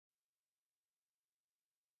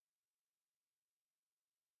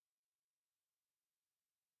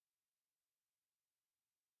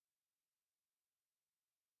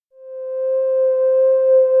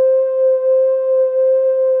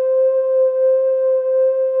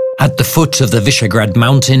At the foot of the Visegrad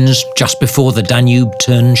Mountains, just before the Danube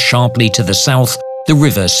turns sharply to the south, the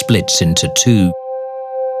river splits into two.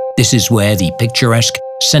 This is where the picturesque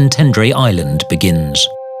Szentendre Island begins.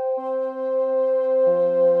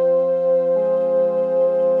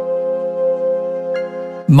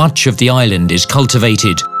 Much of the island is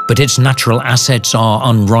cultivated, but its natural assets are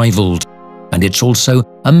unrivaled, and it's also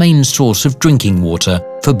a main source of drinking water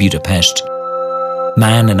for Budapest.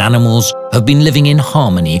 Man and animals have been living in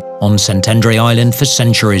harmony on Szentendre Island for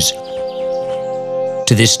centuries.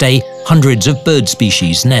 To this day, hundreds of bird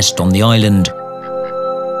species nest on the island.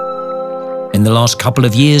 In the last couple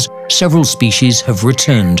of years, several species have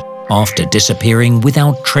returned after disappearing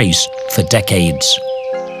without trace for decades.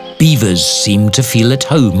 Beavers seem to feel at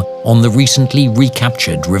home on the recently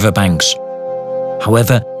recaptured riverbanks.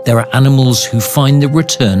 However, there are animals who find the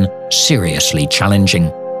return seriously challenging.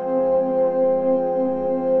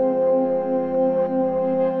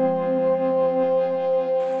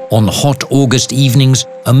 On hot August evenings,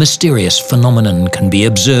 a mysterious phenomenon can be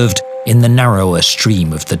observed in the narrower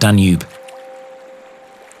stream of the Danube.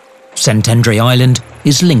 Szentendre Island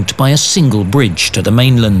is linked by a single bridge to the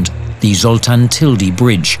mainland, the Zoltán Tildy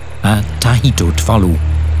Bridge at Tahitotfalu.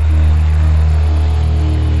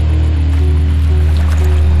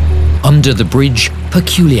 Under the bridge,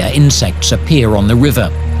 peculiar insects appear on the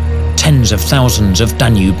river. Tens of thousands of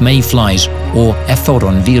Danube mayflies, or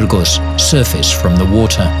Ephoron virgus, surface from the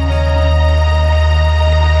water.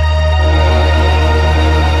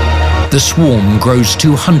 The swarm grows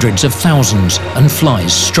to hundreds of thousands and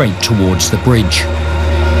flies straight towards the bridge.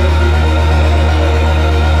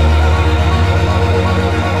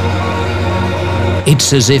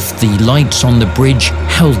 It's as if the lights on the bridge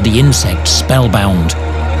held the insects spellbound.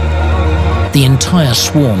 The entire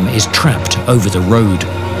swarm is trapped over the road.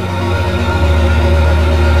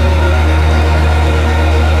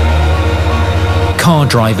 Car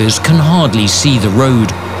drivers can hardly see the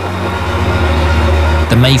road.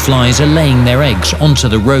 The mayflies are laying their eggs onto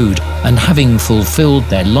the road and, having fulfilled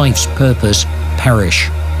their life's purpose, perish.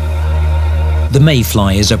 The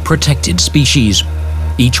mayfly is a protected species.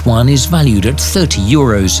 Each one is valued at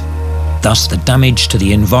 €30. Thus, the damage to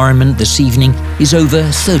the environment this evening is over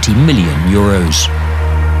 €30 million.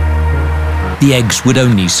 The eggs would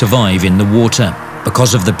only survive in the water.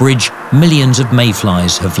 Because of the bridge, millions of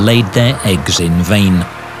mayflies have laid their eggs in vain.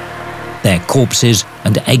 Their corpses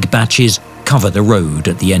and egg batches cover the road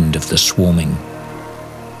at the end of the swarming.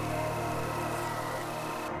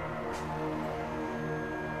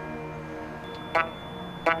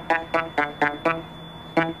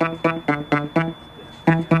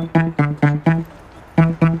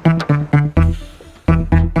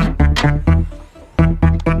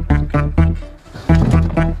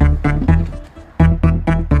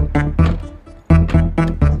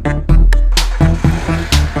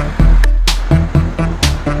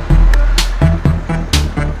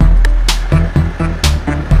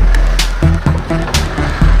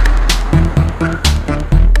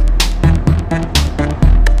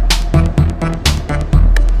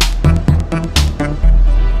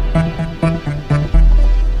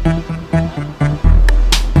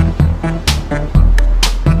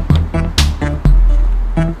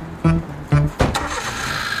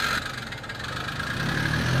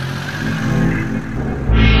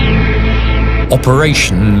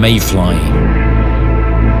 Operation Mayfly.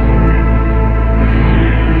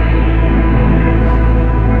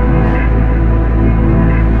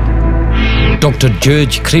 Dr.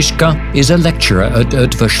 György Kriska is a lecturer at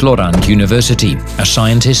Eötvös-Loránd University, a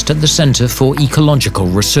scientist at the Centre for Ecological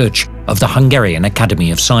Research of the Hungarian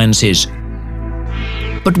Academy of Sciences.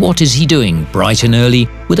 But what is he doing bright and early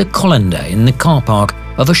with a colander in the car park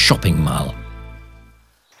of a shopping mall?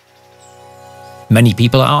 Many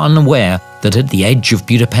people are unaware that at the edge of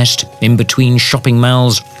Budapest, in between shopping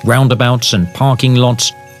malls, roundabouts and parking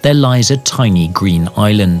lots, there lies a tiny green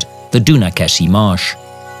island, the Dunakeszi Marsh.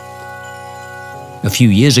 A few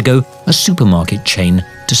years ago, a supermarket chain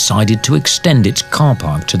decided to extend its car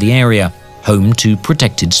park to the area, home to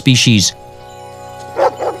protected species.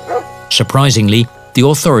 Surprisingly, the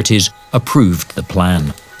authorities approved the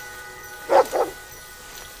plan.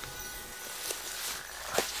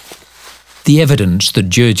 The evidence that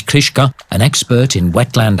György Kriska, an expert in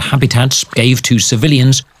wetland habitats, gave to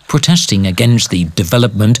civilians protesting against the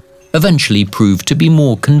development eventually proved to be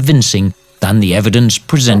more convincing than the evidence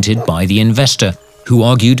presented by the investor, who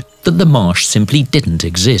argued that the marsh simply didn't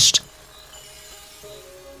exist.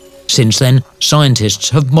 Since then, scientists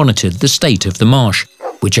have monitored the state of the marsh,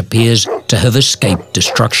 which appears to have escaped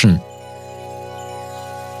destruction.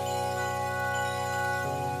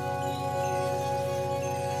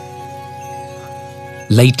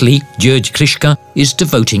 Lately, György Kriska is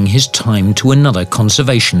devoting his time to another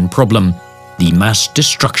conservation problem: the mass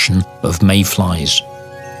destruction of mayflies.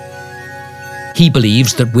 He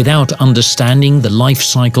believes that without understanding the life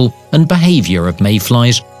cycle and behavior of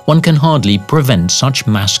mayflies, one can hardly prevent such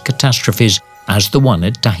mass catastrophes as the one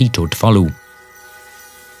at György.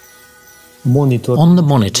 On the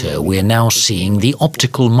monitor, we're now seeing the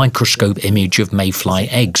optical microscope image of mayfly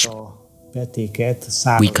eggs.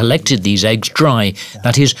 We collected these eggs dry,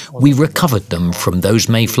 that is, we recovered them from those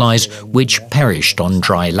mayflies which perished on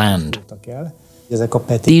dry land.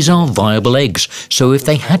 These are viable eggs, so if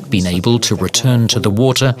they had been able to return to the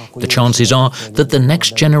water, the chances are that the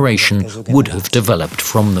next generation would have developed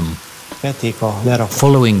from them.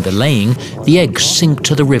 Following the laying, the eggs sink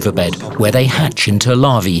to the riverbed, where they hatch into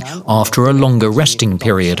larvae after a longer resting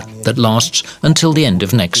period that lasts until the end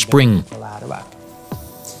of next spring.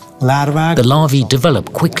 The larvae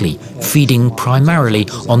develop quickly, feeding primarily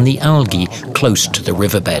on the algae close to the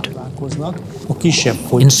riverbed.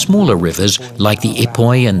 In smaller rivers, like the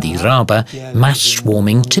Ipoly and the Raba, mass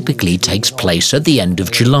swarming typically takes place at the end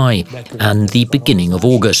of July and the beginning of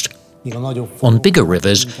August. On bigger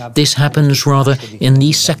rivers, this happens rather in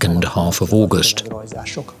the second half of August.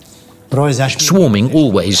 Swarming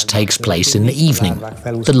always takes place in the evening.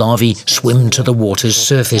 The larvae swim to the water's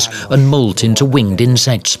surface and molt into winged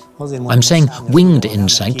insects. I'm saying winged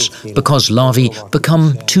insects because larvae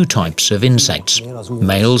become two types of insects.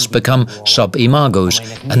 Males become subimagos,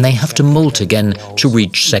 and they have to molt again to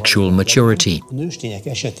reach sexual maturity.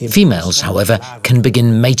 Females, however, can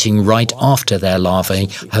begin mating right after their larvae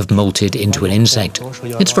have molted into an insect.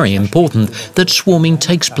 It's very important that swarming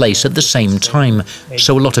takes place at the same time,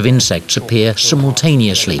 so a lot of insects appear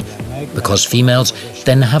simultaneously, because females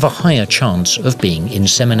then have a higher chance of being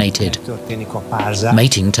inseminated.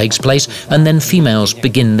 Mating takes place, and then females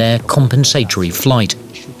begin their compensatory flight.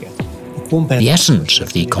 The essence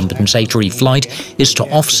of the compensatory flight is to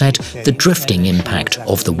offset the drifting impact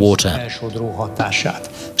of the water.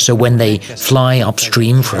 So when they fly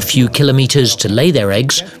upstream for a few kilometers to lay their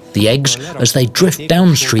eggs, the eggs, as they drift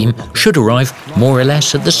downstream, should arrive more or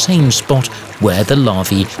less at the same spot where the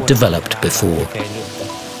larvae developed before.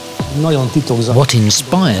 What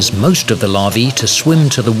inspires most of the larvae to swim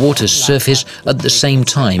to the water's surface at the same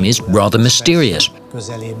time is rather mysterious.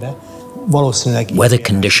 Weather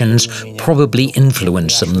conditions probably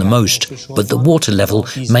influence them the most, but the water level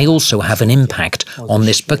may also have an impact on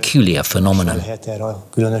this peculiar phenomenon.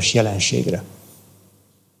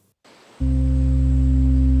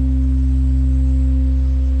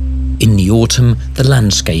 In the autumn, the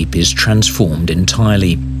landscape is transformed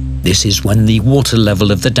entirely. This is when the water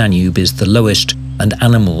level of the Danube is the lowest and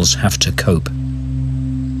animals have to cope.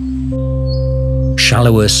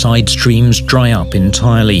 Shallower side streams dry up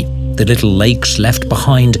entirely. The little lakes left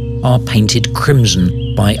behind are painted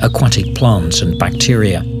crimson by aquatic plants and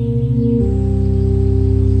bacteria.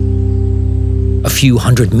 A few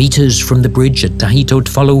hundred meters from the bridge at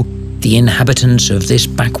György, the inhabitants of this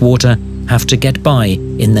backwater have to get by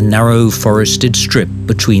in the narrow forested strip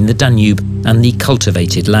between the Danube and the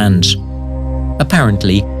cultivated lands.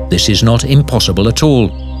 Apparently, this is not impossible at all.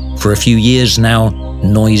 For a few years now,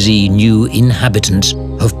 noisy new inhabitants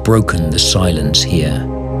have broken the silence here.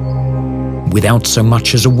 Without so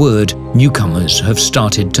much as a word, newcomers have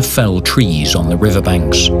started to fell trees on the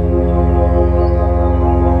riverbanks.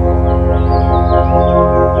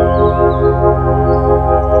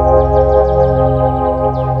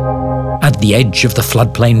 At the edge of the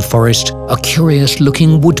floodplain forest, a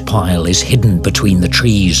curious-looking woodpile is hidden between the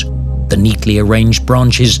trees. The neatly arranged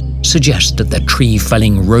branches suggest that the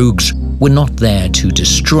tree-felling rogues were not there to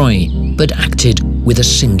destroy, but acted with a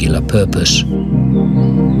singular purpose.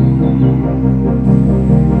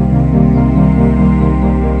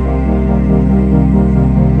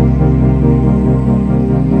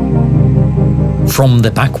 From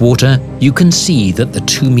the backwater, you can see that the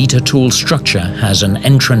 2-meter-tall structure has an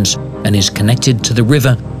entrance and is connected to the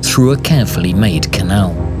river through a carefully made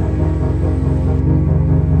canal.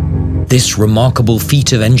 This remarkable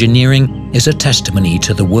feat of engineering is a testimony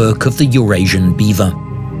to the work of the Eurasian beaver.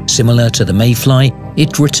 Similar to the mayfly,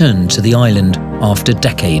 it returned to the island after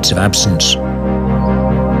decades of absence.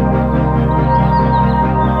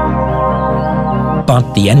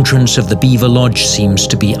 But the entrance of the beaver lodge seems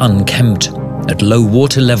to be unkempt. At low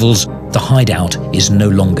water levels, the hideout is no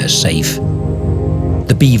longer safe.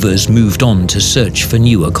 The beavers moved on to search for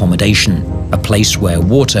new accommodation, a place where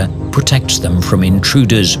water protects them from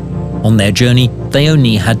intruders. On their journey, they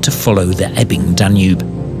only had to follow the ebbing Danube.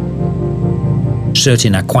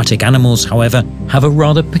 Certain aquatic animals, however, have a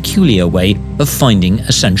rather peculiar way of finding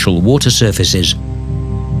essential water surfaces.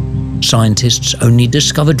 Scientists only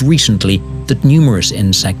discovered recently that numerous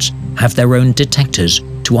insects have their own detectors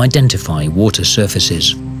to identify water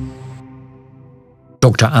surfaces.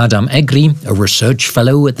 Dr. Adam Egri, a research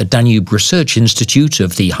fellow at the Danube Research Institute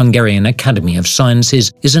of the Hungarian Academy of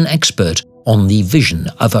Sciences, is an expert on the vision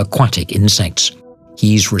of aquatic insects.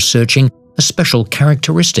 He's researching a special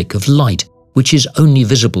characteristic of light which is only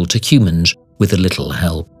visible to humans with a little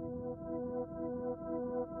help.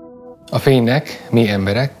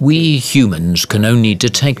 We humans can only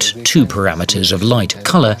detect two parameters of light,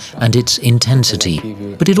 color and its intensity,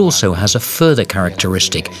 but it also has a further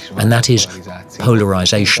characteristic, and that is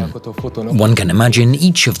polarization. One can imagine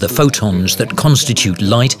each of the photons that constitute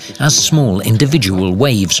light as small individual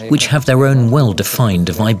waves which have their own well-defined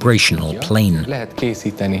vibrational plane.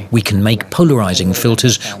 We can make polarizing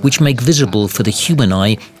filters which make visible for the human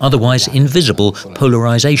eye otherwise invisible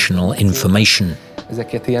polarizational information.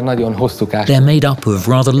 They're made up of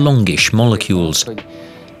rather longish molecules.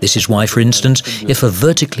 This is why, for instance, if a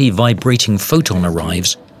vertically vibrating photon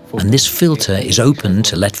arrives, and this filter is open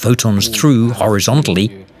to let photons through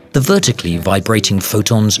horizontally, the vertically vibrating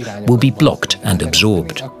photons will be blocked and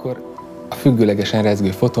absorbed. A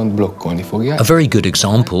very good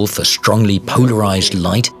example for strongly polarized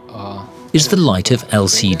light is the light of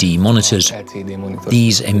LCD monitors.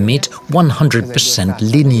 These emit 100%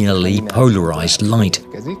 linearly polarized light.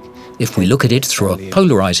 If we look at it through a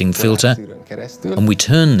polarizing filter, and we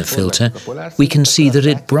turn the filter, we can see that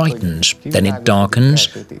it brightens, then it darkens,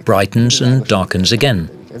 brightens and darkens again.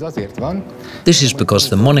 This is because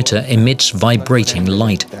the monitor emits vibrating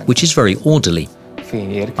light, which is very orderly.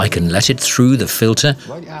 I can let it through the filter,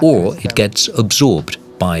 or it gets absorbed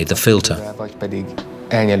by the filter.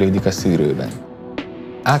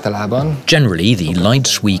 Generally, the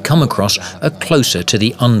lights we come across are closer to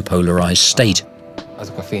the unpolarized state.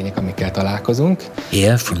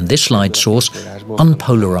 Here, from this light source,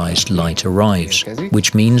 unpolarized light arrives,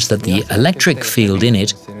 which means that the electric field in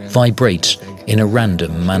it vibrates in a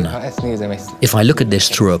random manner. If I look at this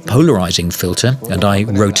through a polarizing filter and I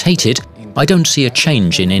rotate it, I don't see a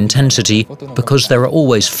change in intensity because there are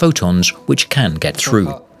always photons which can get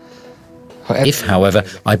through. If, however,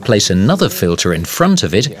 I place another filter in front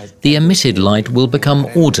of it, the emitted light will become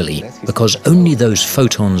orderly because only those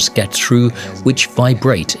photons get through which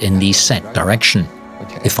vibrate in the set direction.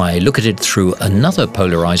 If I look at it through another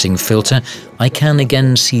polarizing filter, I can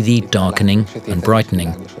again see the darkening and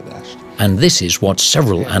brightening. And this is what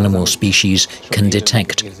several animal species can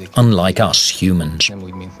detect, unlike us humans.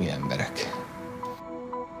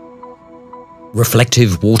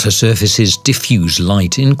 Reflective water surfaces diffuse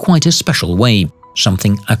light in quite a special way,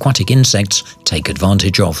 something aquatic insects take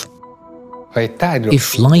advantage of.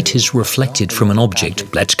 If light is reflected from an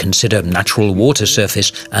object, let's consider natural water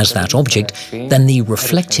surface as that object, then the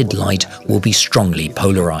reflected light will be strongly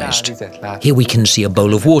polarized. Here we can see a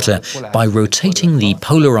bowl of water. By rotating the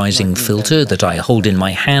polarizing filter that I hold in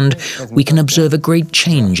my hand, we can observe a great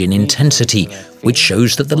change in intensity, which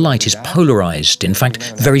shows that the light is polarized, in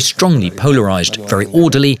fact, very strongly polarized, very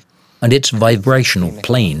orderly, and its vibrational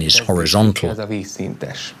plane is horizontal.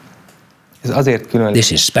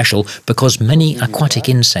 This is special because many aquatic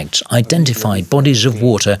insects identify bodies of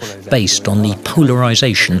water based on the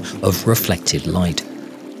polarization of reflected light.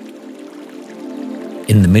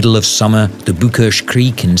 In the middle of summer, the Bukers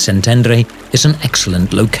Creek in Szentendre is an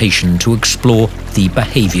excellent location to explore the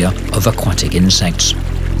behavior of aquatic insects.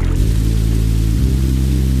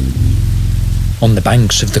 On the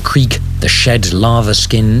banks of the creek, the shed larva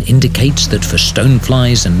skin indicates that for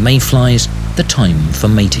stoneflies and mayflies, the time for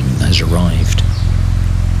mating has arrived.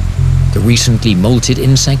 The recently molted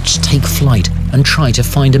insects take flight and try to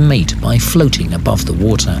find a mate by floating above the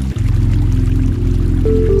water.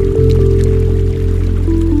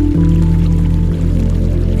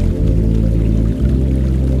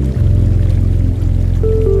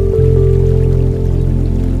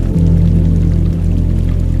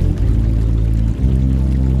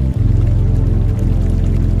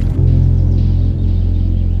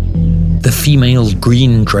 The female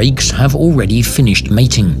green drakes have already finished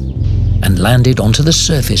mating and landed onto the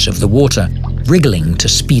surface of the water, wriggling to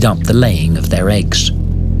speed up the laying of their eggs.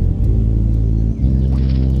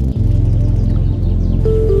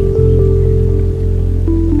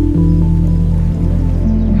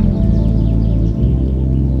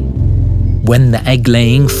 When the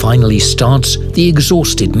egg-laying finally starts, the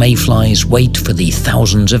exhausted mayflies wait for the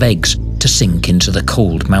thousands of eggs to sink into the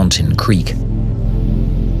cold mountain creek.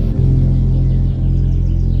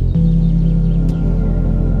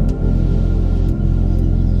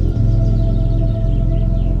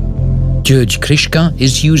 György Kriska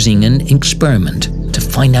is using an experiment to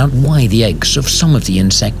find out why the eggs of some of the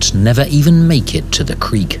insects never even make it to the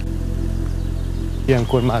creek.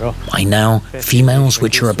 By now, females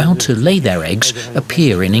which are about to lay their eggs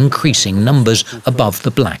appear in increasing numbers above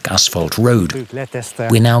the black asphalt road.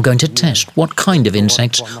 We're now going to test what kind of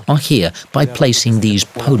insects are here by placing these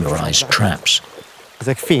polarized traps.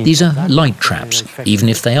 These are light traps, even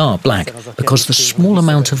if they are black, because the small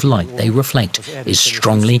amount of light they reflect is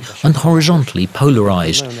strongly and horizontally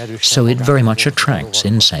polarized, so it very much attracts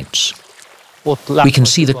insects. We can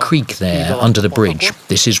see the creek there under the bridge.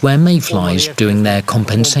 This is where mayflies doing their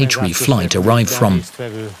compensatory flight arrive from.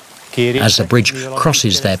 As the bridge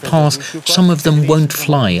crosses their path, some of them won't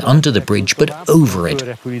fly under the bridge but over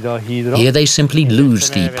it. Here they simply lose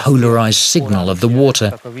the polarized signal of the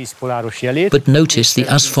water. But notice the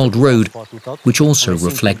asphalt road, which also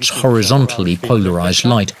reflects horizontally polarized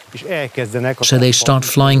light. So they start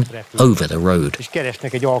flying over the road.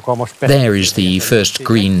 There is the first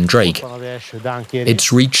green drake.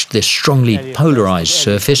 It's reached this strongly polarized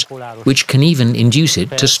surface, which can even induce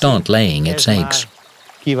it to start laying its eggs.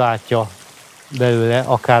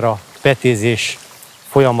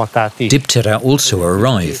 Diptera also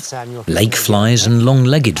arrive, lake flies and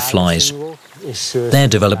long-legged flies. Their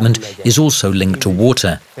development is also linked to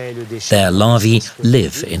water. Their larvae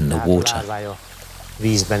live in the water.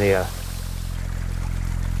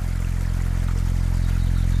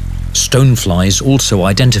 Stoneflies also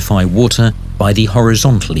identify water by the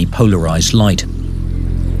horizontally polarized light.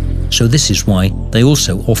 So this is why they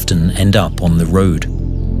also often end up on the road.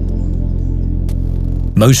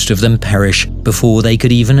 Most of them perish before they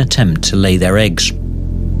could even attempt to lay their eggs.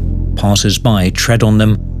 Passers-by tread on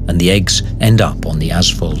them and the eggs end up on the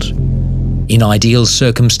asphalt. In ideal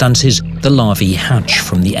circumstances, the larvae hatch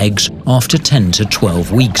from the eggs after 10 to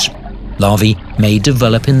 12 weeks. Larvae may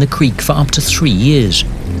develop in the creek for up to 3 years.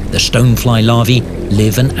 The stonefly larvae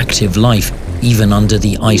live an active life, even under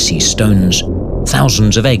the icy stones.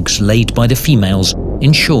 Thousands of eggs laid by the females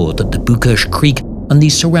ensure that the Bukirch Creek and the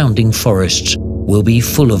surrounding forests will be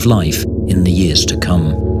full of life in the years to come.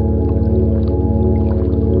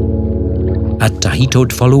 At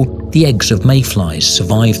Tahitodfalu, the eggs of mayflies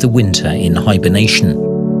survive the winter in hibernation.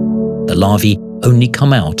 The larvae only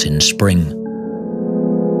come out in spring.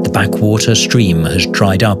 The backwater stream has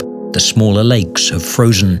dried up, the smaller lakes have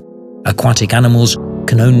frozen. Aquatic animals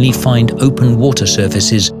can only find open water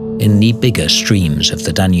surfaces in the bigger streams of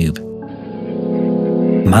the Danube.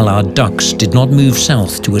 Mallard ducks did not move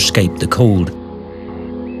south to escape the cold.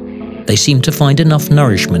 They seem to find enough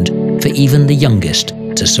nourishment for even the youngest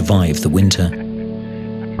to survive the winter.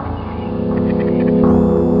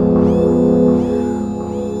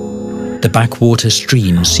 The backwater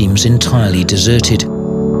stream seems entirely deserted.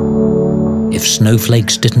 If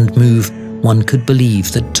snowflakes didn't move, one could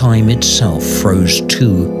believe that time itself froze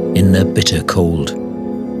too in the bitter cold.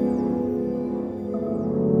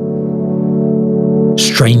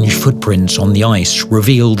 Strange footprints on the ice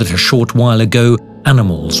reveal that a short while ago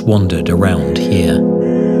animals wandered around here.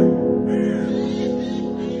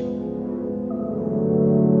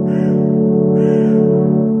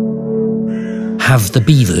 Have the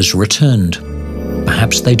beavers returned?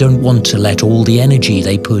 Perhaps they don't want to let all the energy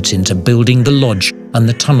they put into building the lodge and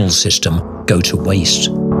the tunnel system go to waste.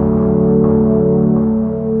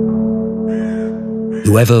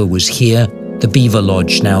 Whoever was here, the beaver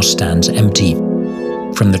lodge now stands empty.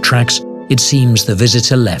 From the tracks, it seems the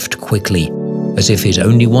visitor left quickly, as if it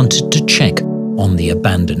only wanted to check on the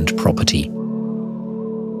abandoned property.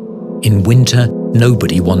 In winter,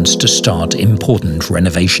 nobody wants to start important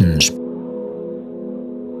renovations.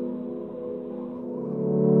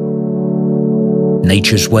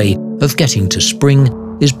 Nature's way of getting to spring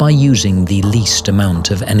is by using the least amount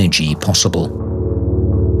of energy possible.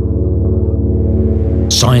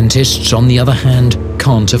 Scientists, on the other hand,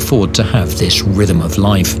 can't afford to have this rhythm of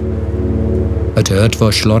life. At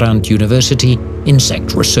Eötvös-Loránd University,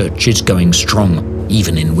 insect research is going strong,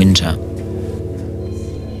 even in winter.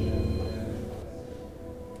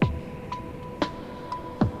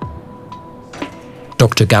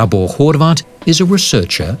 Dr. Gábor Horváth is a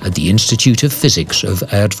researcher at the Institute of Physics of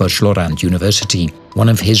Eötvös-Loránd University. One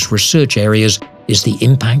of his research areas is the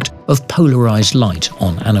impact of polarized light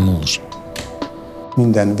on animals.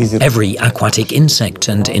 Every aquatic insect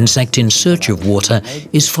and insect in search of water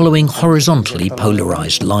is following horizontally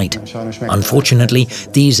polarized light. Unfortunately,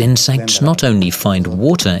 these insects not only find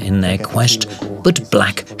water in their quest, but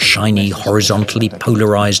black, shiny, horizontally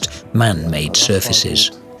polarized man-made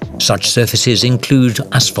surfaces. Such surfaces include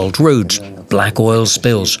asphalt roads, black oil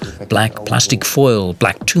spills, black plastic foil,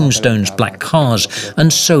 black tombstones, black cars,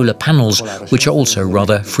 and solar panels, which are also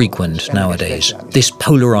rather frequent nowadays. This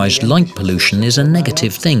polarized light pollution is a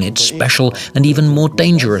negative thing. Its special and even more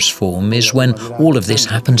dangerous form is when all of this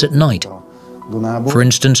happens at night. For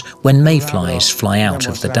instance, when mayflies fly out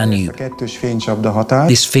of the Danube.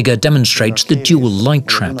 This figure demonstrates the dual light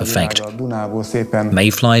trap effect.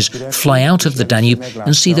 Mayflies fly out of the Danube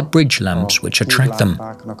and see the bridge lamps which attract them.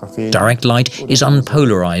 Direct light is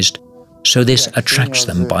unpolarized, so this attracts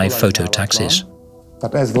them by phototaxis.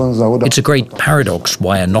 It's a great paradox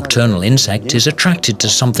why a nocturnal insect is attracted to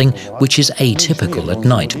something which is atypical at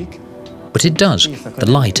night. But it does. The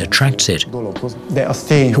light attracts it.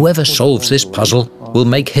 Whoever solves this puzzle will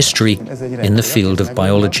make history in the field of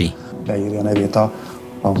biology.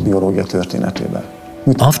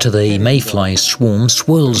 After the mayfly swarm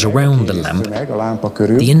swirls around the lamp,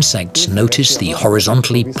 the insects notice the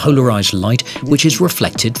horizontally polarized light which is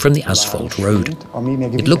reflected from the asphalt road.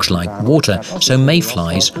 It looks like water, so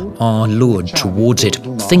mayflies are lured towards it,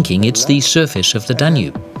 thinking it's the surface of the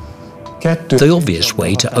Danube. The obvious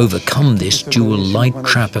way to overcome this dual light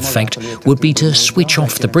trap effect would be to switch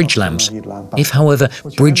off the bridge lamps. If, however,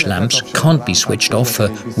 bridge lamps can't be switched off for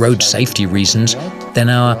road safety reasons, then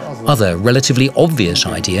our other relatively obvious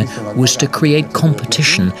idea was to create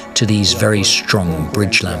competition to these very strong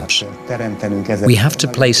bridge lamps. We have to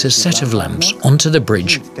place a set of lamps onto the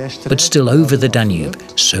bridge, but still over the Danube,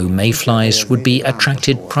 so mayflies would be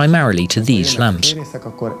attracted primarily to these lamps.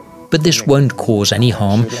 But this won't cause any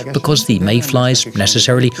harm because the mayflies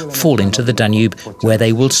necessarily fall into the Danube, where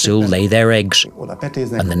they will still lay their eggs,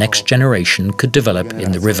 and the next generation could develop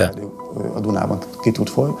in the river.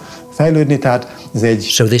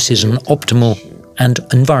 So this is an optimal and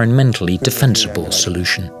environmentally defensible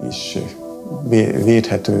solution.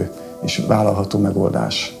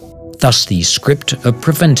 Thus, the script of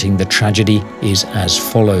preventing the tragedy is as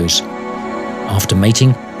follows. After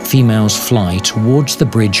mating, females fly towards the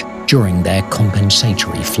bridge during their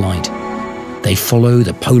compensatory flight. They follow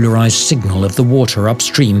the polarized signal of the water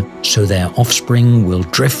upstream, so their offspring will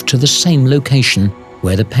drift to the same location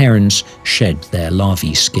where the parents shed their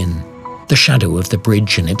larvae skin. The shadow of the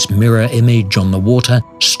bridge and its mirror image on the water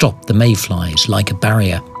stop the mayflies like a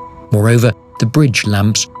barrier. Moreover, the bridge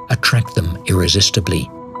lamps attract them irresistibly.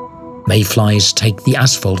 Mayflies take the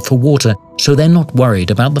asphalt for water, so they're not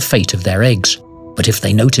worried about the fate of their eggs. But if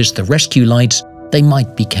they notice the rescue lights, they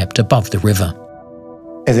might be kept above the river.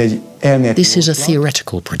 This is a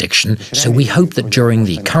theoretical prediction, so we hope that during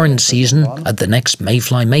the current season, at the next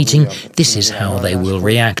mayfly mating, this is how they will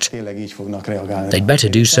react. They'd better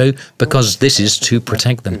do so, because this is to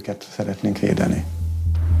protect them.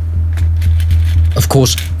 Of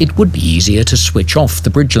course, it would be easier to switch off the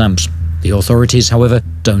bridge lamps. The authorities, however,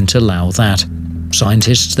 don't allow that.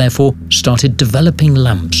 Scientists, therefore, started developing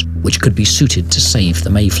lamps which could be suited to save the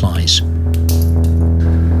mayflies.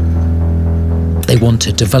 They want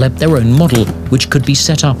to develop their own model which could be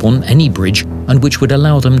set up on any bridge and which would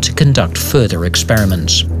allow them to conduct further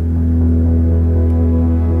experiments.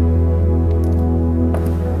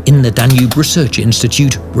 In the Danube Research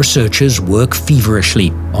Institute, researchers work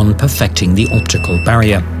feverishly on perfecting the optical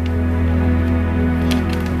barrier.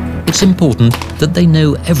 It's important that they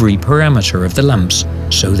know every parameter of the lamps,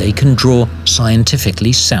 so they can draw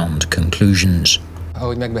scientifically sound conclusions.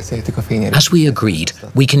 As we agreed,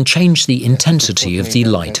 we can change the intensity of the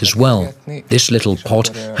light as well. This little pot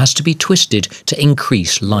has to be twisted to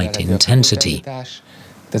increase light intensity.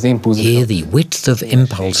 Here, the width of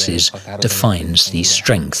impulses defines the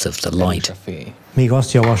strength of the light.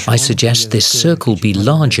 I suggest this circle be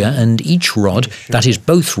larger, and each rod, that is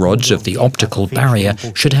both rods of the optical barrier,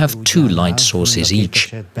 should have 2 light sources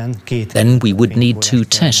each. Then we would need to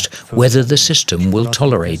test whether the system will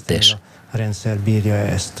tolerate this.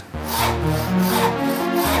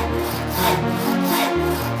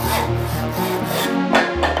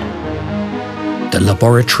 The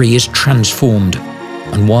laboratory is transformed,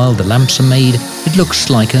 and while the lamps are made, it looks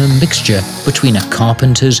like a mixture between a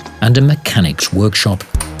carpenter's and a mechanic's workshop.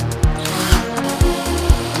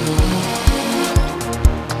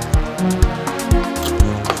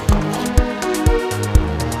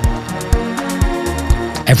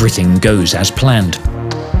 Everything goes as planned.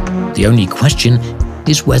 The only question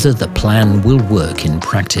is whether the plan will work in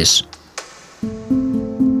practice.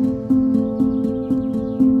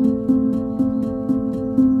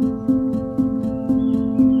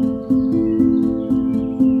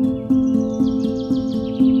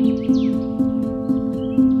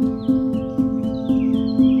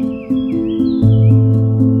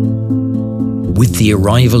 With the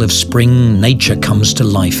arrival of spring, nature comes to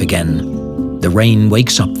life again. rain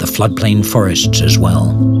wakes up the floodplain forests as well.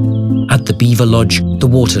 At the beaver lodge, the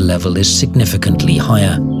water level is significantly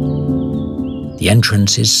higher. The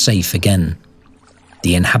entrance is safe again.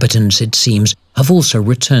 The inhabitants, it seems, have also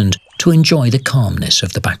returned to enjoy the calmness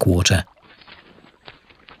of the backwater.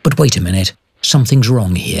 But wait a minute, something's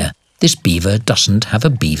wrong here. This beaver doesn't have a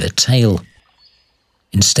beaver tail.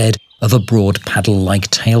 Instead of a broad paddle-like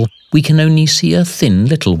tail, we can only see a thin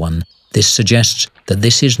little one. This suggests that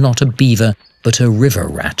this is not a beaver, but a river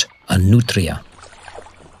rat, a nutria.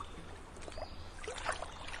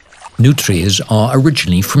 Nutrias are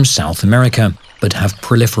originally from South America, but have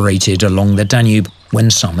proliferated along the Danube when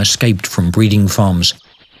some escaped from breeding farms.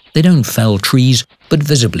 They don't fell trees, but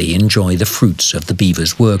visibly enjoy the fruits of the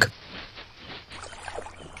beaver's work.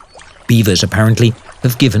 Beavers apparently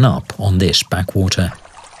have given up on this backwater.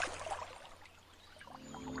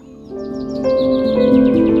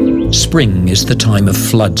 Spring is the time of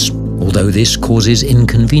floods. Although this causes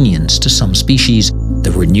inconvenience to some species,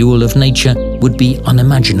 the renewal of nature would be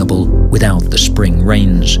unimaginable without the spring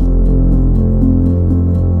rains.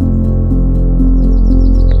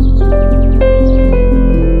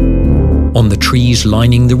 On the trees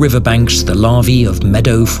lining the riverbanks, the larvae of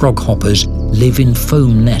meadow froghoppers live in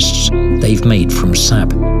foam nests they've made from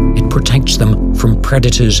sap. It protects them from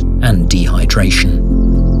predators and dehydration.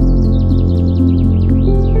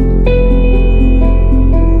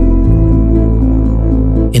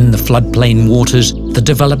 In the floodplain waters, the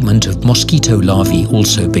development of mosquito larvae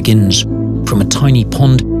also begins. From a tiny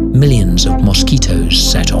pond, millions of mosquitoes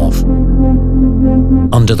set off.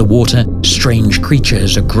 Under the water, strange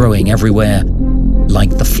creatures are growing everywhere,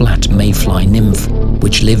 like the flat mayfly nymph,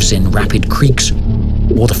 which lives in rapid creeks,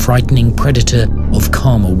 or the frightening predator of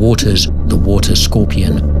calmer waters, the water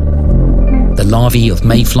scorpion. The larvae of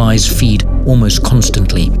mayflies feed almost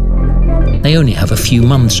constantly. They only have a few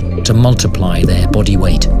months to multiply their body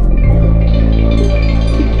weight.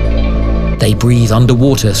 They breathe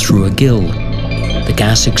underwater through a gill. The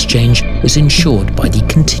gas exchange is ensured by the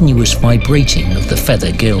continuous vibrating of the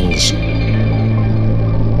feather gills.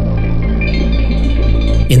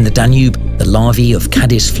 In the Danube, the larvae of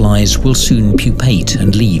caddisflies will soon pupate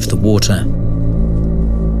and leave the water.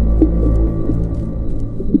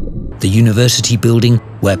 The university building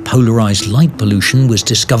where polarized light pollution was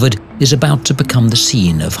discovered is about to become the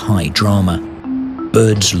scene of high drama.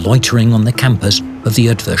 Birds loitering on the campus of the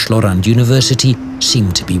Eötvös-Loránd University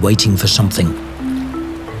seem to be waiting for something.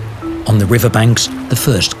 On the riverbanks, the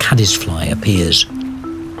first caddisfly appears.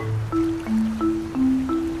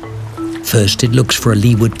 First, it looks for a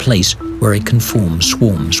leeward place where it can form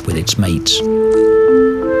swarms with its mates.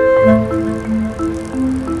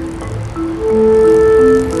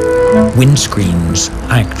 Windscreens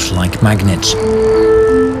act like magnets,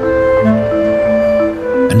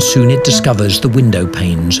 and soon it discovers the window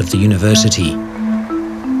panes of the university.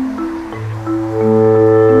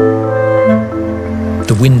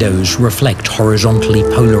 The windows reflect horizontally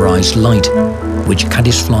polarized light, which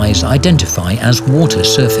caddisflies identify as water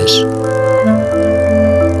surface.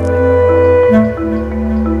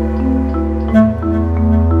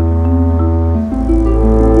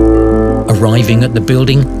 Arriving at the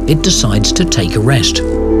building, it decides to take a rest,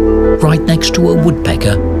 right next to a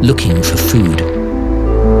woodpecker looking for food.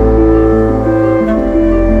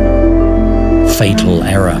 Fatal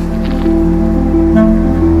error.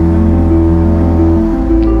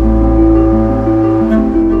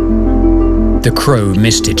 The crow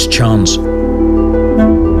missed its chance.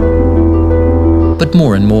 But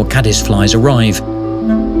more and more caddisflies arrive.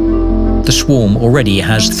 The swarm already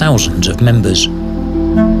has thousands of members.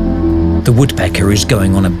 The woodpecker is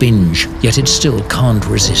going on a binge, yet it still can't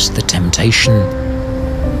resist the temptation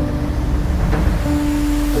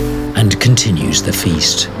and continues the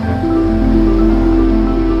feast.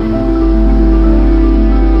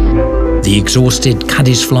 The exhausted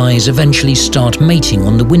caddisflies eventually start mating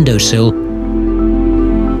on the windowsill,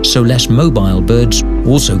 so less mobile birds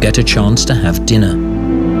also get a chance to have dinner.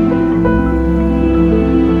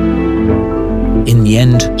 In the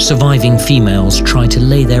end, surviving females try to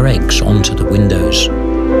lay their eggs onto the windows.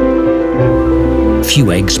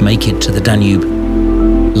 Few eggs make it to the Danube.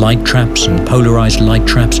 Light traps and polarized light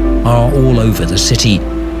traps are all over the city,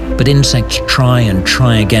 but insects try and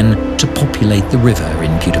try again to populate the river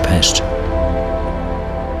in Budapest.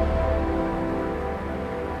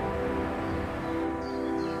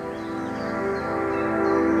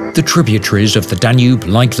 The tributaries of the Danube,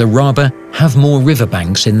 like the Rabe, have more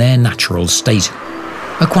riverbanks in their natural state.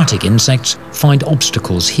 Aquatic insects find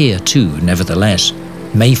obstacles here too, nevertheless.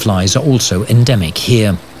 Mayflies are also endemic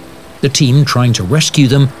here. The team trying to rescue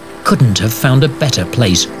them couldn't have found a better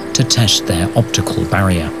place to test their optical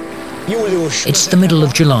barrier. It's the middle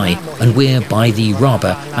of July and we're by the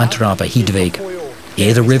Rába at Rába Hídvég.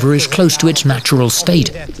 Here the river is close to its natural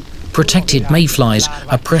state. Protected mayflies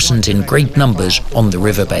are present in great numbers on the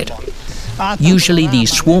riverbed. Usually the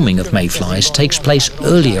swarming of mayflies takes place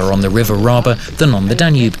earlier on the river Rába than on the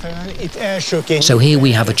Danube. So here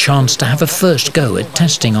we have a chance to have a first go at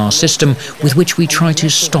testing our system with which we try to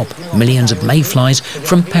stop millions of mayflies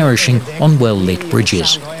from perishing on well-lit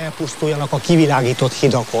bridges.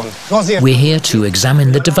 We're here to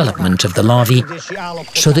examine the development of the larvae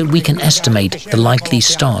so that we can estimate the likely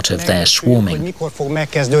start of their swarming.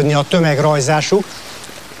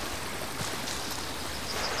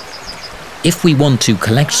 If we want to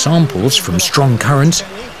collect samples from strong currents,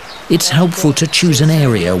 it's helpful to choose an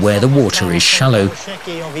area where the water is shallow,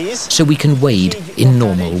 so we can wade in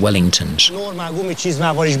normal Wellingtons.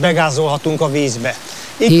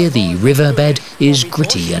 Here the riverbed is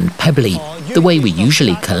gritty and pebbly. The way we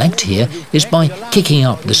usually collect here is by kicking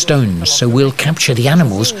up the stones, so we'll capture the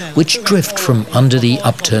animals which drift from under the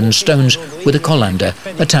upturned stones with a colander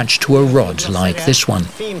attached to a rod like this one.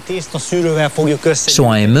 So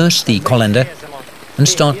I immerse the colander and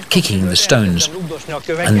start kicking the stones,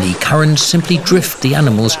 and the currents simply drift the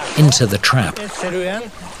animals into the trap.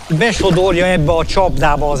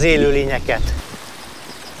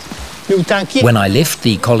 When I lift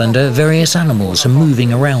the colander, various animals are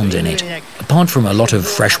moving around in it. Apart from a lot of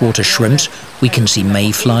freshwater shrimps, we can see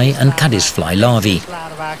mayfly and caddisfly larvae.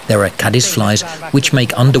 There are caddisflies which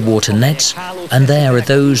make underwater nets, and there are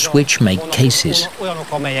those which make cases.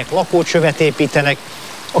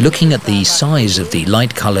 Looking at the size of the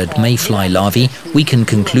light-coloured mayfly larvae, we can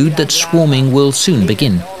conclude that swarming will soon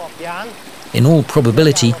begin. In all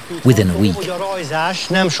probability, within a week.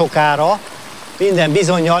 Minden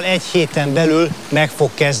bizonnyal egy héten belül meg fog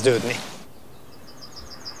kezdődni.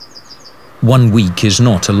 1 week is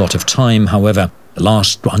not a lot of time, however. The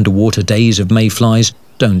last underwater days of mayflies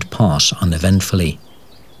don't pass uneventfully.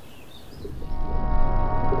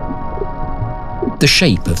 The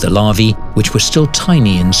shape of the larvae, which were still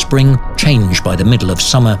tiny in spring, change by the middle of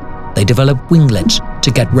summer. They develop winglets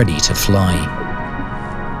to get ready to fly.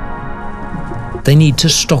 They need to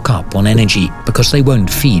stock up on energy because they won't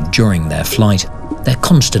feed during their flight. They're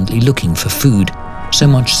constantly looking for food, so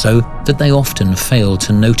much so that they often fail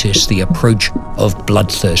to notice the approach of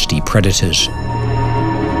bloodthirsty predators.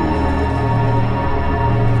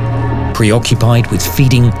 Preoccupied with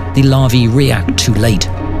feeding, the larvae react too late.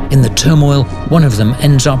 In the turmoil, one of them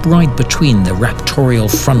ends up right between the raptorial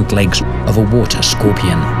front legs of a water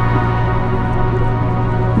scorpion.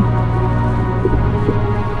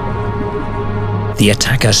 The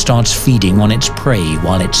attacker starts feeding on its prey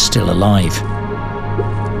while it's still alive.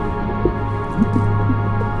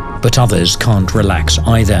 But others can't relax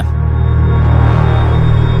either.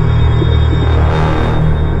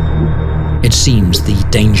 It seems the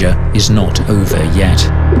danger is not over yet.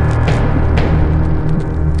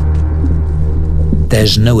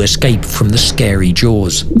 There's no escape from the scary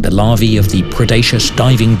jaws. The larvae of the predaceous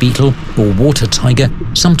diving beetle or water tiger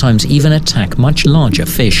sometimes even attack much larger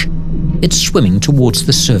fish. It's swimming towards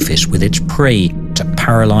the surface with its prey to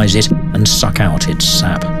paralyze it and suck out its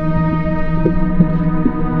sap.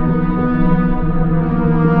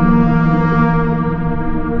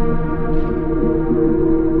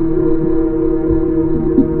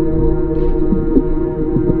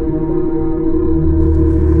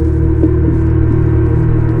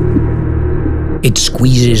 It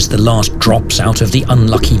squeezes the last drops out of the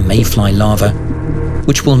unlucky mayfly larva,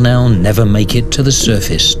 which will now never make it to the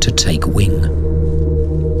surface to take wing.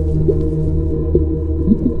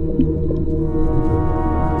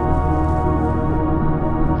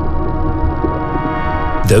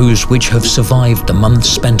 Those which have survived the months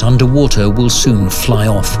spent underwater will soon fly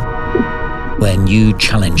off, where new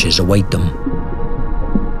challenges await them.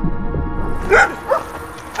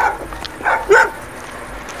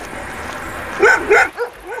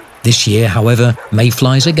 This year, however,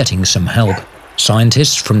 mayflies are getting some help.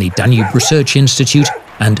 Scientists from the Danube Research Institute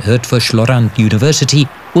and Eötvös-Loránd University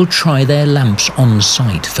will try their lamps on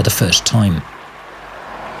site for the first time.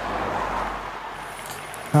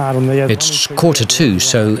 It's 1:45,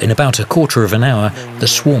 so in about a quarter of an hour, the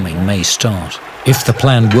swarming may start. If the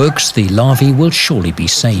plan works, the larvae will surely be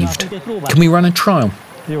saved. Can we run a trial?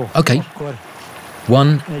 Okay.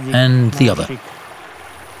 One and the other.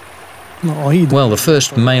 Well, the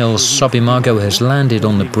first male subimago has landed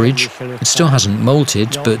on the bridge. It still hasn't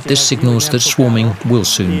molted, but this signals that swarming will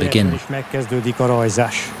soon begin.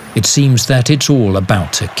 It seems that it's all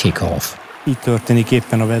about to kick off.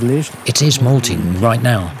 It is molting right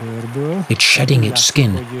now. It's shedding its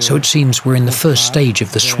skin, so it seems we're in the first stage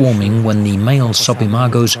of the swarming when the male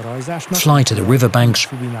sobimagos fly to the riverbanks,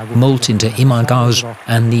 molt into imagos,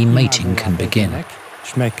 and the mating can begin.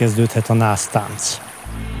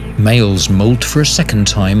 Males molt for a second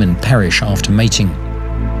time and perish after mating.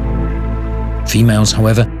 Females,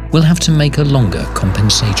 however, will have to make a longer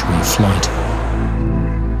compensatory flight.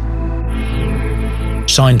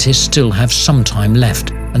 Scientists still have some time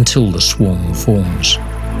left until the swarm forms.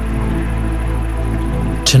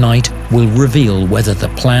 Tonight will reveal whether the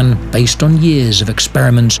plan, based on years of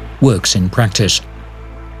experiments, works in practice.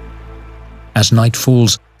 As night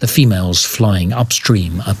falls, the females flying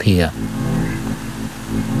upstream appear.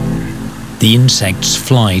 The insects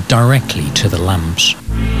fly directly to the lamps.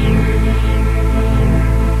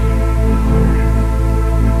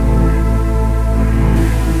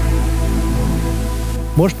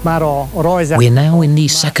 We're now in the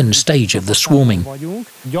second stage of the swarming.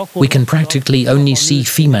 We can practically only see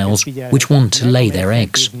females which want to lay their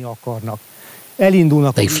eggs.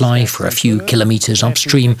 They fly for a few kilometers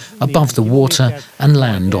upstream above the water and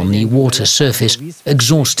land on the water surface,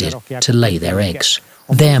 exhausted, to lay their eggs.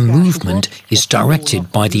 Their movement is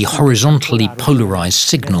directed by the horizontally polarized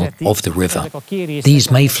signal of the river.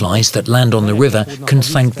 These mayflies that land on the river can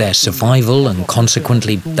thank their survival and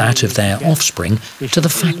consequently that of their offspring to the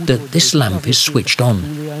fact that this lamp is switched on,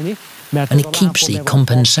 and it keeps the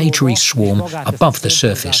compensatory swarm above the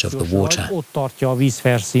surface of the water.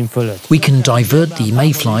 We can divert the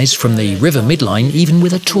mayflies from the river midline even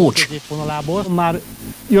with a torch.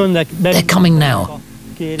 They're coming now.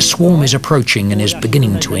 The swarm is approaching and is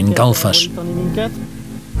beginning to engulf us.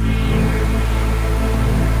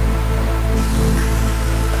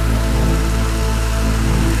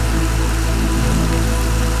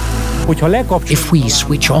 If we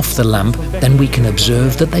switch off the lamp, then we can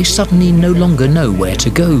observe that they suddenly no longer know where to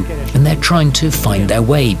go, and they're trying to find their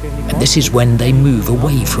way. And this is when they move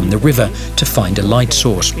away from the river to find a light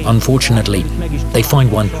source. Unfortunately, they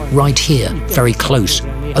find one right here, very close.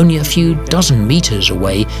 Only a few dozen meters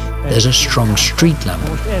away, there's a strong street lamp,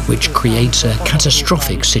 which creates a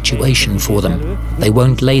catastrophic situation for them. They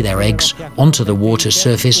won't lay their eggs onto the water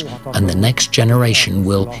surface, and the next generation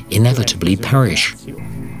will inevitably perish.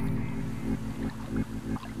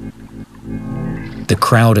 The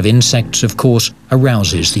crowd of insects, of course,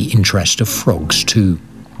 arouses the interest of frogs too.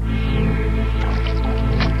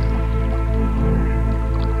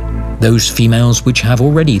 Those females which have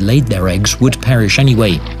already laid their eggs would perish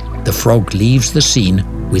anyway. The frog leaves the scene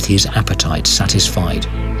with his appetite satisfied.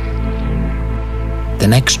 The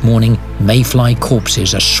next morning, mayfly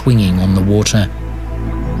corpses are swinging on the water.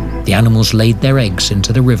 The animals laid their eggs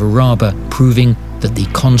into the river Rabe, proving that the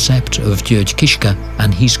concept of György Kriska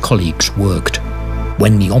and his colleagues worked.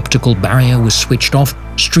 When the optical barrier was switched off,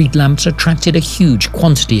 street lamps attracted a huge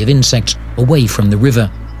quantity of insects away from the river.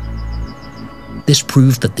 This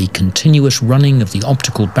proved that the continuous running of the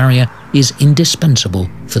optical barrier is indispensable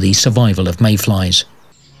for the survival of mayflies.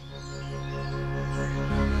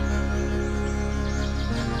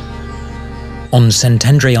 On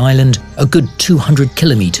Szentendre Island, a good 200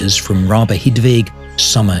 kilometers from Rabe Hidvég,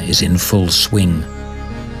 summer is in full swing.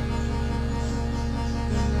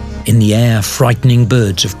 In the air, frightening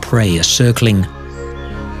birds of prey are circling,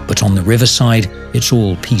 but on the riverside, it's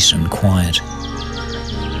all peace and quiet.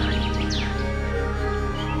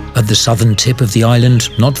 At the southern tip of the island,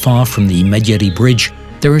 not far from the Megyeri Bridge,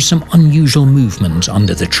 there is some unusual movement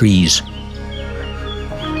under the trees.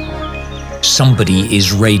 Somebody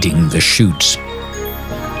is raiding the chutes.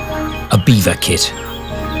 A beaver kit.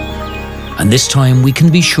 And this time we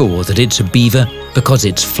can be sure that it's a beaver because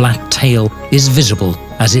its flat tail is visible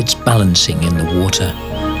as it's balancing in the water.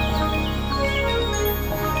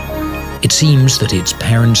 It seems that its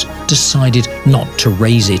parents decided not to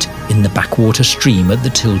raise it in the backwater stream at the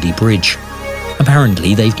Tildy Bridge.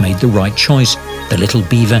 Apparently they've made the right choice. The little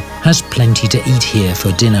beaver has plenty to eat here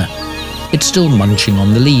for dinner. It's still munching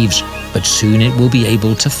on the leaves, but soon it will be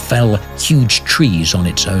able to fell huge trees on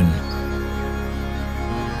its own.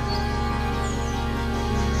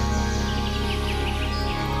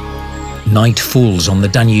 Night falls on the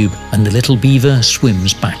Danube and the little beaver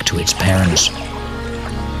swims back to its parents.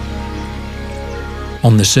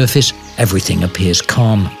 On the surface, everything appears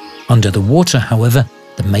calm. Under the water, however,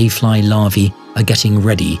 the mayfly larvae are getting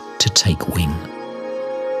ready to take wing.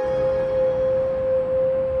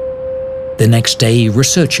 The next day,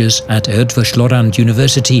 researchers at Eötvös-Loránd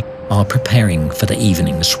University are preparing for the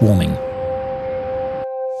evening swarming.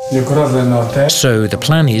 So the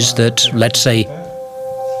plan is that, let's say,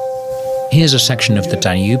 here's a section of the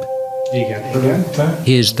Danube,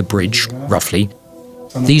 Here's the bridge, roughly.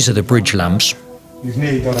 These are the bridge lamps.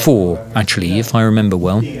 4, actually, if I remember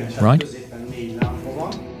well, right?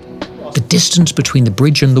 The distance between the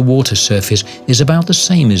bridge and the water surface is about the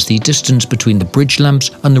same as the distance between the bridge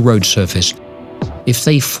lamps and the road surface. If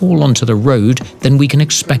they fall onto the road, then we can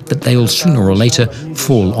expect that they'll sooner or later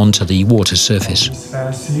fall onto the water surface.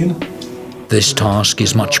 This task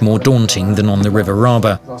is much more daunting than on the River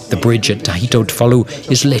Raba. The bridge at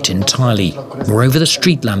Tahitotfalu is lit entirely. Moreover, the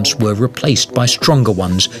street lamps were replaced by stronger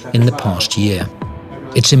ones in the past year.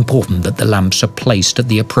 It's important that the lamps are placed at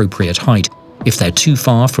the appropriate height. If they're too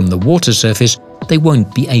far from the water surface, they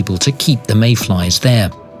won't be able to keep the mayflies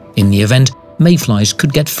there. In the event, mayflies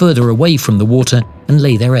could get further away from the water and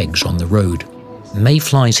lay their eggs on the road.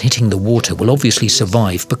 Mayflies hitting the water will obviously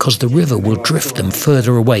survive because the river will drift them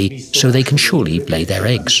further away, so they can surely lay their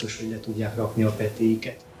eggs.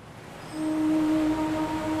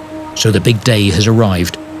 So the big day has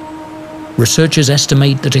arrived. Researchers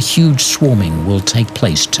estimate that a huge swarming will take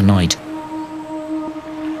place tonight.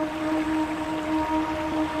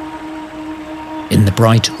 In the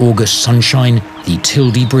bright August sunshine, the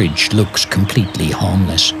Tildy Bridge looks completely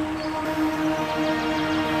harmless.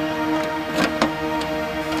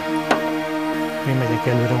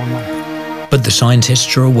 But the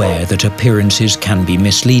scientists are aware that appearances can be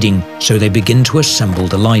misleading, so they begin to assemble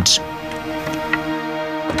the lights.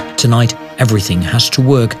 Tonight, everything has to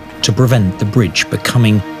work to prevent the bridge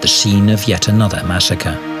becoming the scene of yet another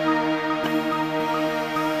massacre.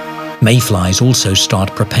 Mayflies also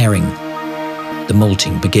start preparing. The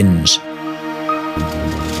molting begins.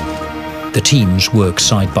 The teams work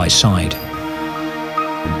side by side.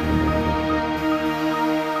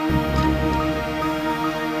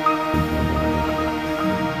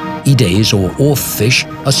 Ides, or orf fish,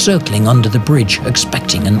 are circling under the bridge,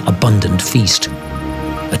 expecting an abundant feast.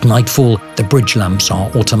 At nightfall, the bridge lamps are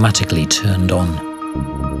automatically turned on.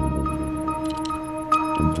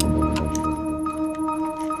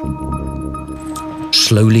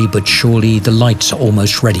 Slowly but surely, the lights are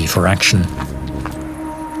almost ready for action.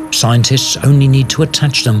 Scientists only need to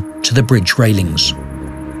attach them to the bridge railings.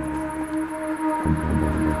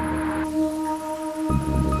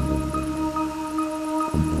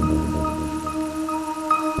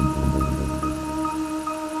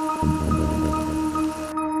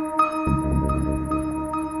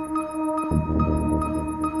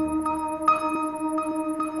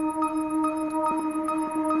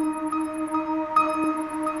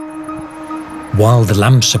 While the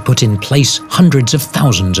lamps are put in place, hundreds of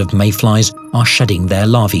thousands of mayflies are shedding their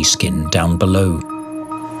larvae skin down below.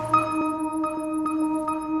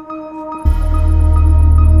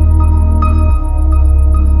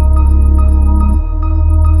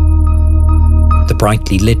 The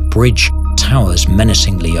brightly lit bridge towers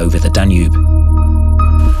menacingly over the Danube.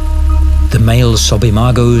 The male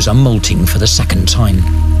sobimagos are molting for the second time.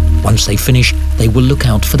 Once they finish, they will look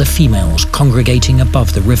out for the females congregating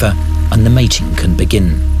above the river, and the mating can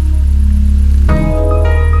begin.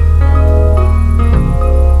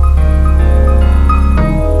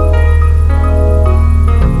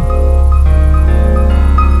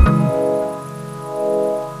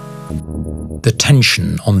 The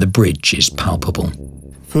tension on the bridge is palpable.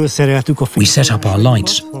 We set up our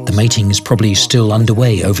lights. The mating is probably still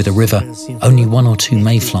underway over the river. Only 1 or 2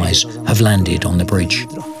 mayflies have landed on the bridge.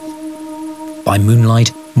 By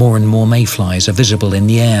moonlight, more and more mayflies are visible in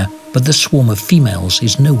the air, but the swarm of females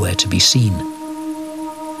is nowhere to be seen.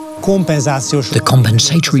 The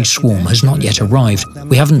compensatory swarm has not yet arrived.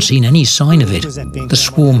 We haven't seen any sign of it. The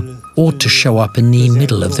swarm ought to show up in the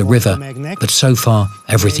middle of the river, but so far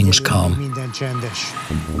everything's calm.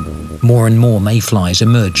 More and more mayflies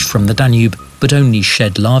emerge from the Danube, but only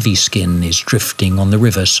shed larvae skin is drifting on the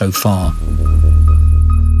river so far.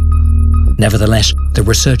 Nevertheless, the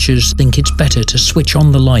researchers think it's better to switch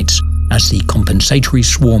on the lights, as the compensatory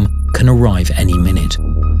swarm can arrive any minute.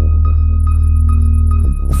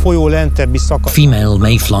 Female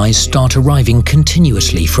mayflies start arriving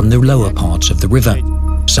continuously from the lower parts of the river.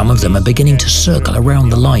 Some of them are beginning to circle around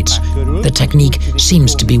the lights. The technique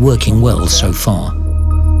seems to be working well so far.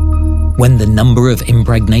 When the number of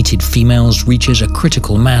impregnated females reaches a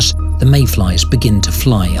critical mass, the mayflies begin to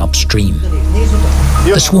fly upstream.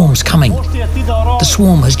 The swarm's coming. The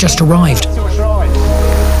swarm has just arrived.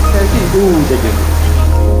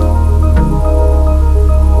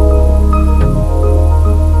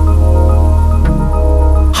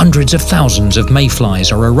 Hundreds of thousands of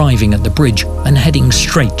mayflies are arriving at the bridge and heading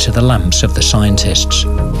straight to the lamps of the scientists.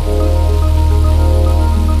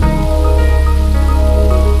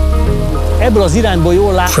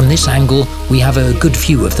 From this angle, we have a good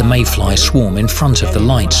view of the mayfly swarm in front of the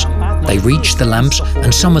lights. They reach the lamps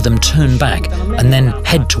and some of them turn back and then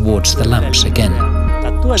head towards the lamps again.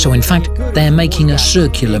 So in fact, they're making a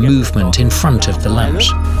circular movement in front of the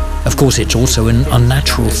lamps. Of course, it's also an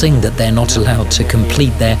unnatural thing that they're not allowed to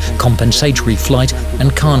complete their compensatory flight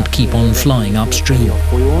and can't keep on flying upstream.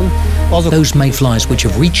 Those mayflies which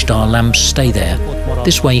have reached our lamps stay there.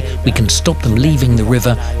 This way we can stop them leaving the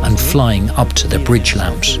river and flying up to the bridge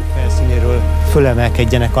lamps.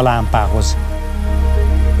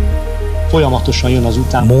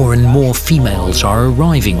 More and more females are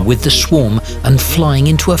arriving with the swarm and flying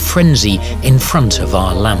into a frenzy in front of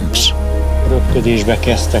our lamps.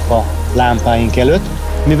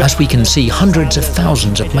 As we can see hundreds of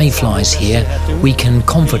thousands of mayflies here, we can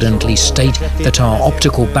confidently state that our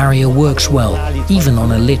optical barrier works well, even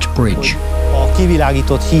on a lit bridge.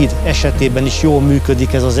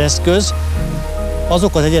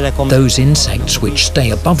 Those insects which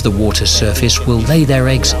stay above the water surface will lay their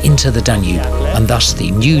eggs into the Danube, and thus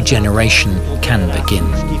the new generation can begin.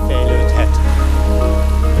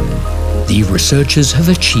 The researchers have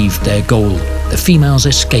achieved their goal. The females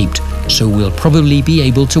escaped, so we'll probably be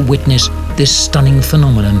able to witness this stunning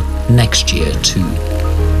phenomenon next year too.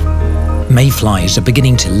 Mayflies are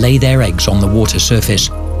beginning to lay their eggs on the water surface.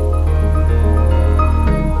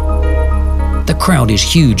 The crowd is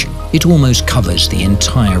huge. It almost covers the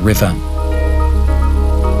entire river.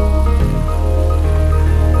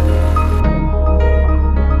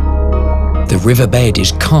 The riverbed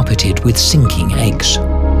is carpeted with sinking eggs.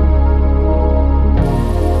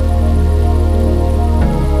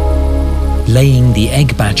 Laying the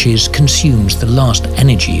egg batches consumes the last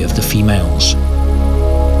energy of the females.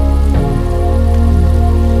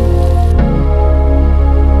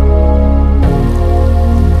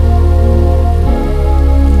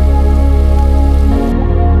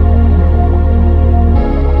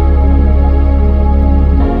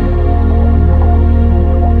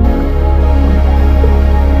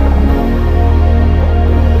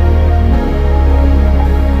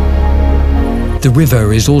 The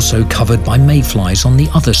river is also covered by mayflies on the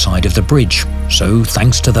other side of the bridge, so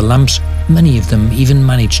thanks to the lamps, many of them even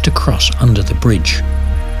manage to cross under the bridge.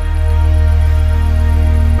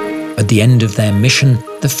 At the end of their mission,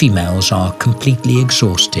 the females are completely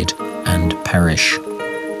exhausted and perish.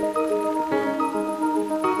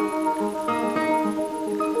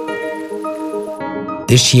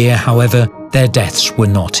 This year, however, their deaths were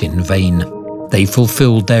not in vain. They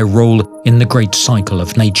fulfilled their role in the great cycle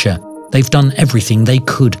of nature. They've done everything they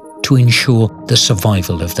could to ensure the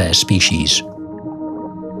survival of their species.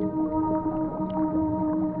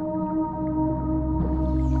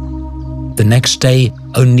 The next day,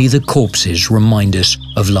 only the corpses remind us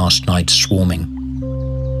of last night's swarming.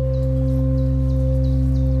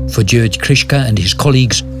 For György Kriska and his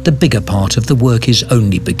colleagues, the bigger part of the work is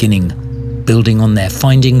only beginning. Building on their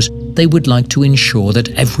findings, they would like to ensure that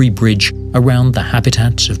every bridge around the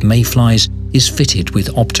habitats of mayflies is fitted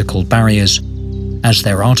with optical barriers. As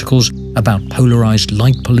their articles about polarized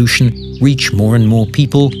light pollution reach more and more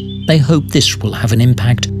people, they hope this will have an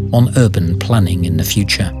impact on urban planning in the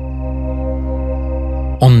future.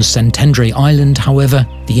 On Szentendre Island, however,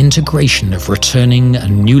 the integration of returning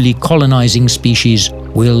and newly colonizing species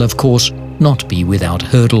will, of course, not be without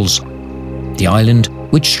hurdles. The island,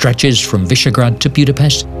 which stretches from Visegrad to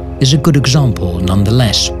Budapest, is a good example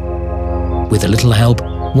nonetheless. With a little help,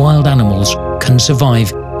 wild animals can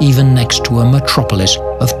survive even next to a metropolis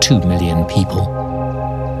of 2 million people.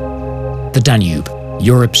 The Danube,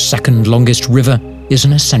 Europe's second longest river, is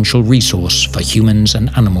an essential resource for humans and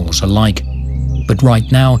animals alike. But right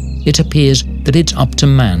now, it appears that it's up to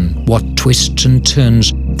man what twists and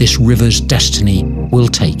turns this river's destiny will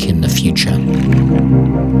take in the future.